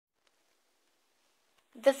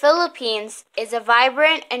The Philippines is a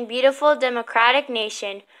vibrant and beautiful democratic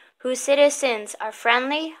nation whose citizens are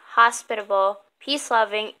friendly, hospitable,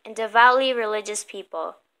 peace-loving, and devoutly religious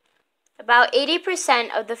people. About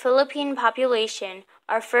 80% of the Philippine population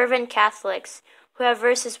are fervent Catholics who have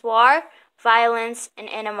versus war, violence, and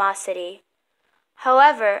animosity.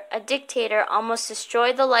 However, a dictator almost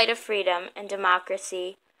destroyed the light of freedom and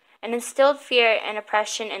democracy and instilled fear and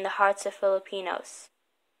oppression in the hearts of Filipinos.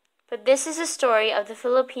 But this is a story of the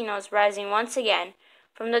Filipinos rising once again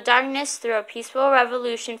from the darkness through a peaceful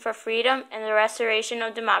revolution for freedom and the restoration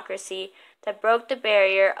of democracy that broke the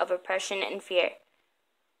barrier of oppression and fear.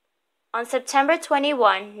 On September 21,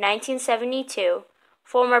 1972,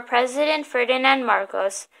 former President Ferdinand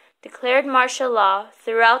Marcos declared martial law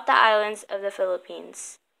throughout the islands of the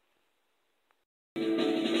Philippines.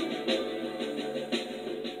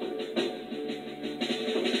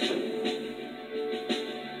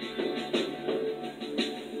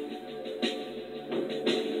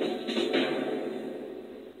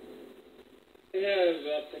 We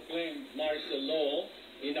have proclaimed martial law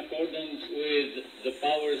in accordance with the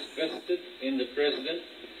powers vested in the President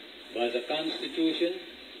by the Constitution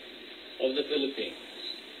of the Philippines.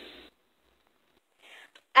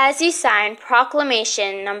 As he signed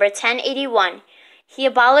Proclamation No. 1081, he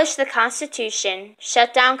abolished the Constitution,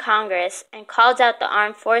 shut down Congress, and called out the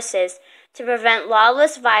armed forces to prevent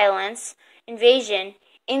lawless violence, invasion,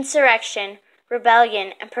 insurrection,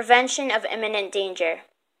 rebellion, and prevention of imminent danger.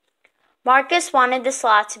 Marcos wanted this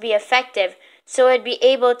law to be effective so it would be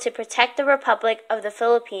able to protect the Republic of the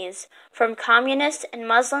Philippines from communist and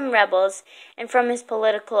Muslim rebels and from his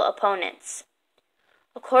political opponents.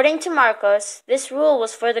 According to Marcos, this rule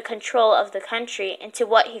was for the control of the country into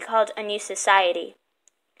what he called a new society.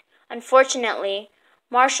 Unfortunately,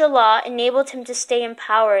 martial law enabled him to stay in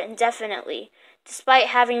power indefinitely, despite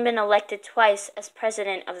having been elected twice as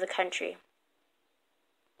president of the country.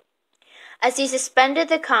 As he suspended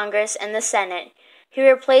the Congress and the Senate, he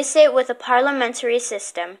replaced it with a parliamentary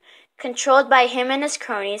system controlled by him and his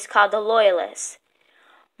cronies called the Loyalists.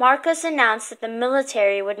 Marcos announced that the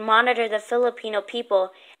military would monitor the Filipino people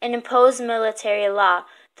and impose military law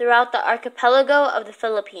throughout the archipelago of the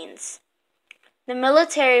Philippines. The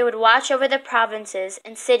military would watch over the provinces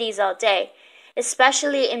and cities all day,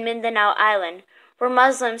 especially in Mindanao Island, where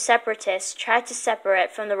Muslim separatists tried to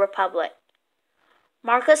separate from the Republic.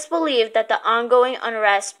 Marcos believed that the ongoing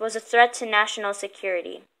unrest was a threat to national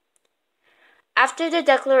security. After the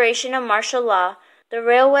declaration of martial law, the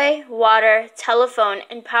railway, water, telephone,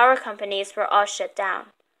 and power companies were all shut down.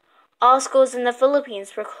 All schools in the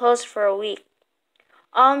Philippines were closed for a week.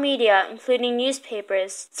 All media, including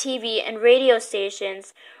newspapers, TV, and radio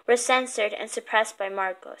stations, were censored and suppressed by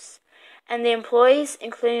Marcos, and the employees,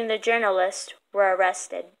 including the journalists, were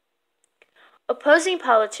arrested. Opposing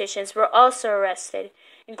politicians were also arrested,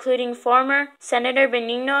 including former Senator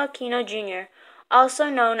Benigno Aquino Jr., also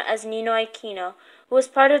known as Ninoy Aquino, who was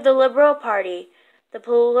part of the Liberal Party, the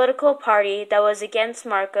political party that was against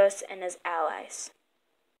Marcos and his allies.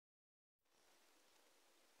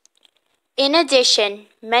 In addition,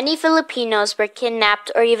 many Filipinos were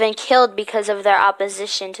kidnapped or even killed because of their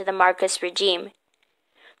opposition to the Marcos regime.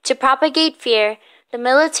 To propagate fear, the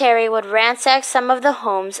military would ransack some of the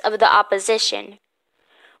homes of the opposition.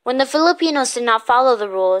 When the Filipinos did not follow the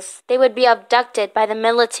rules, they would be abducted by the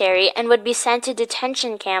military and would be sent to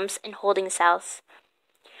detention camps and holding cells.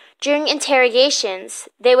 During interrogations,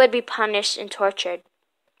 they would be punished and tortured.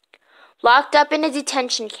 Locked up in a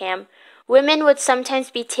detention camp, women would sometimes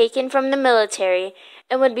be taken from the military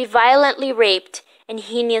and would be violently raped and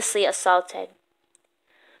heinously assaulted.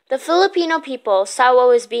 The Filipino people saw what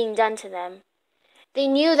was being done to them. They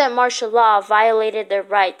knew that martial law violated their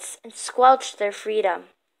rights and squelched their freedom.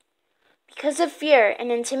 Because of fear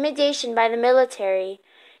and intimidation by the military,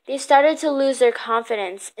 they started to lose their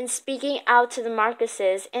confidence in speaking out to the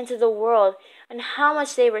Marcoses and to the world on how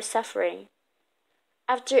much they were suffering.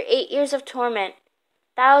 After 8 years of torment,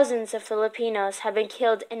 thousands of Filipinos had been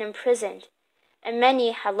killed and imprisoned, and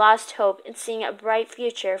many had lost hope in seeing a bright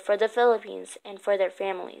future for the Philippines and for their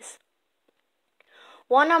families.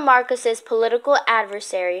 One of Marcos's political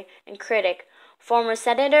adversary and critic, former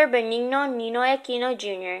Senator Benigno Ninoy Aquino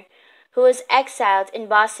Jr., who was exiled in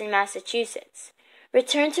Boston, Massachusetts,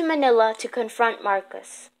 returned to Manila to confront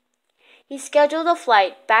Marcos. He scheduled a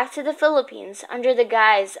flight back to the Philippines under the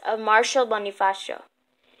guise of Marshal Bonifacio.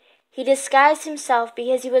 He disguised himself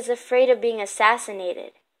because he was afraid of being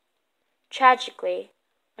assassinated. Tragically,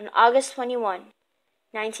 on August 21,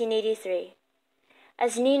 1983,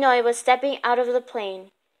 as Ninoy was stepping out of the plane,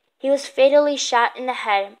 he was fatally shot in the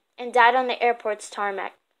head and died on the airport's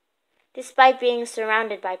tarmac. despite being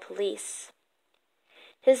surrounded by police.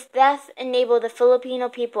 His death enabled the Filipino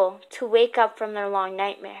people to wake up from their long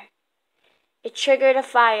nightmare. It triggered a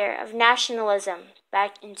fire of nationalism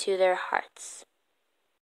back into their hearts.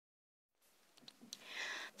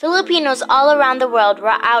 Filipinos all around the world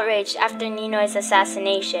were outraged after Ninoy's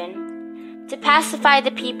assassination. To pacify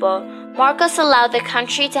the people, Marcos allowed the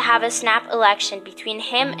country to have a snap election between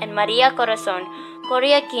him and Maria Corazon Cory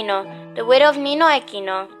Aquino, the widow of Ninoy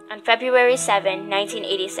Aquino, on February 7,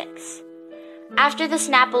 1986. After the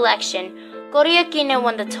snap election, Cory Aquino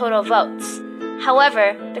won the total votes.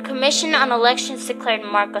 However, the Commission on Elections declared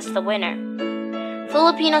Marcos the winner.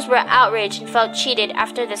 Filipinos were outraged and felt cheated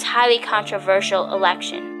after this highly controversial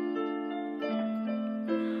election.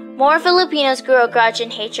 More Filipinos grew a grudge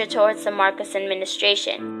and hatred towards the Marcos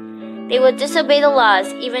administration. They would disobey the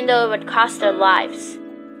laws even though it would cost their lives.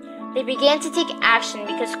 They began to take action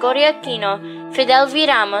because Cory Aquino, Fidel V.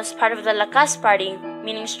 Ramos, part of the Lakas Party,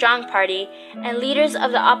 meaning strong party, and leaders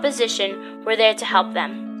of the opposition were there to help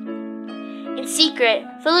them. In secret,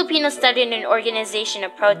 Filipinos started an organization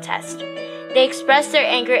of protest. They expressed their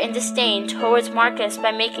anger and disdain towards Marcos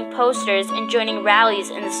by making posters and joining rallies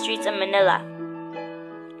in the streets of Manila.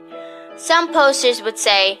 Some posters would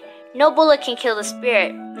say, "No bullet can kill the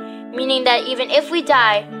spirit," meaning that even if we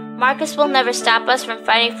die, Marcos will never stop us from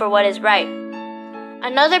fighting for what is right.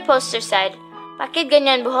 Another poster said, "Bakit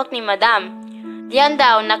ganyan buhok ni Madam? Diyan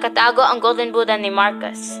daw nakatago ang golden Buddha ni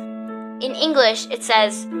Marcos." In English, it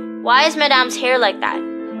says, "Why is Madam's hair like that?"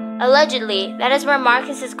 Allegedly, that is where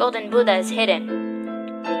Marcos's golden Buddha is hidden.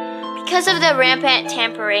 Because of the rampant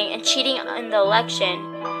tampering and cheating in the election,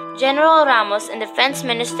 General Ramos and Defense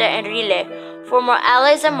Minister Enrile, former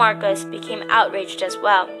allies of Marcos, became outraged as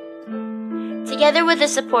well. Together with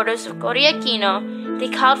the supporters of Cory Aquino,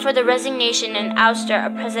 they called for the resignation and ouster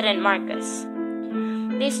of President Marcos.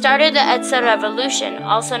 They started the EDSA Revolution,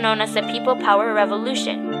 also known as the People Power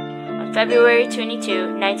Revolution, on February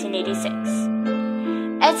 22, 1986.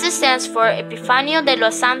 EDSA stands for Epifanio de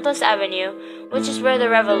los Santos Avenue, which is where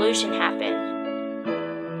the revolution happened.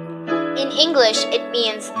 In English, it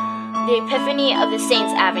means the Epiphany of the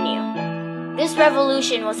Saints Avenue. This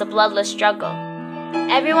revolution was a bloodless struggle.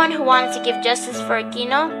 Everyone who wanted to give justice for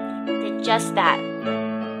Aquino did just that.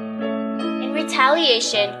 In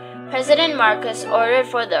retaliation, President Marcos ordered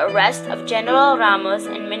for the arrest of General Ramos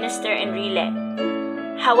and Minister Enrile.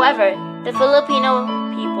 However, the Filipino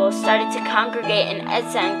people started to congregate in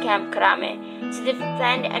EDSA and Camp Crame to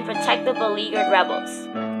defend and protect the beleaguered rebels.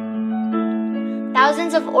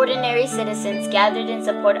 Thousands of ordinary citizens gathered in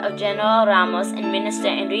support of General Ramos and Minister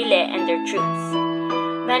Enrile and their troops.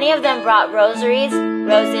 Many of them brought rosaries,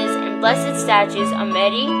 roses, and blessed statues of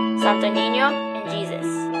Mary, Santo Niño, and Jesus.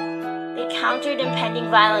 They countered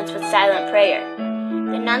impending violence with silent prayer.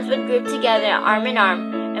 The nuns would group together arm in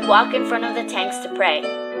arm and walk in front of the tanks to pray.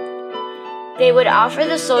 They would offer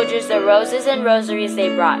the soldiers the roses and rosaries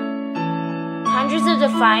they brought. Hundreds of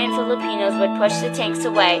defiant Filipinos would push the tanks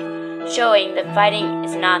away, showing that fighting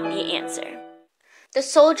is not the answer. The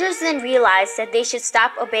soldiers then realized that they should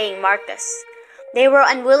stop obeying Marcos. They were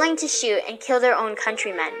unwilling to shoot and kill their own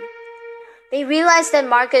countrymen. They realized that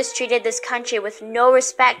Marcos treated this country with no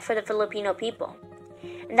respect for the Filipino people,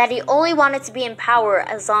 and that he only wanted to be in power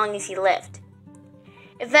as long as he lived.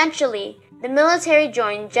 Eventually, the military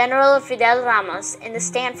joined General Fidel Ramos in the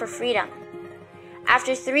stand for freedom.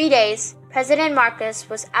 After 3 days, President Marcos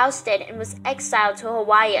was ousted and was exiled to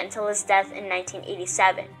Hawaii until his death in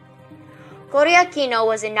 1987. Cory Aquino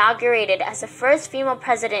was inaugurated as the first female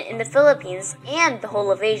president in the Philippines and the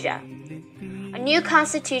whole of Asia. A new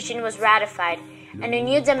constitution was ratified, and a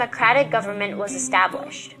new democratic government was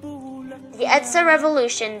established. The EDSA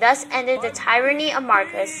Revolution thus ended the tyranny of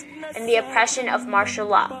Marcos and the oppression of martial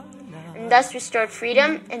law, and thus restored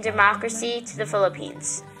freedom and democracy to the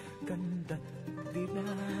Philippines.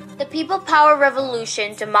 The People Power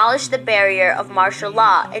Revolution demolished the barrier of martial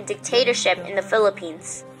law and dictatorship in the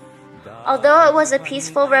Philippines. Although it was a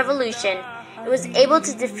peaceful revolution, it was able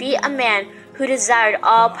to defeat a man who desired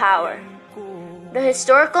all power. The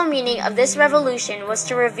historical meaning of this revolution was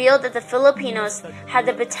to reveal that the Filipinos had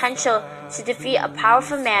the potential to defeat a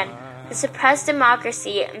powerful man who suppressed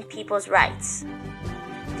democracy and people's rights.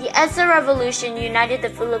 The EDSA Revolution united the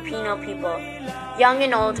Filipino people, young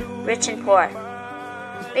and old, rich and poor.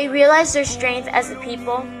 They realized their strength as a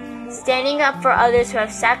people, standing up for others who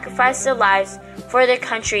have sacrificed their lives for their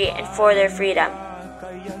country and for their freedom.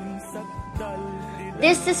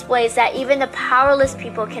 This displays that even the powerless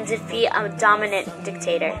people can defeat a dominant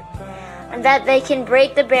dictator, and that they can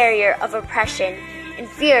break the barrier of oppression and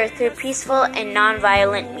fear through peaceful and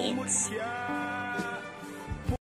non-violent means.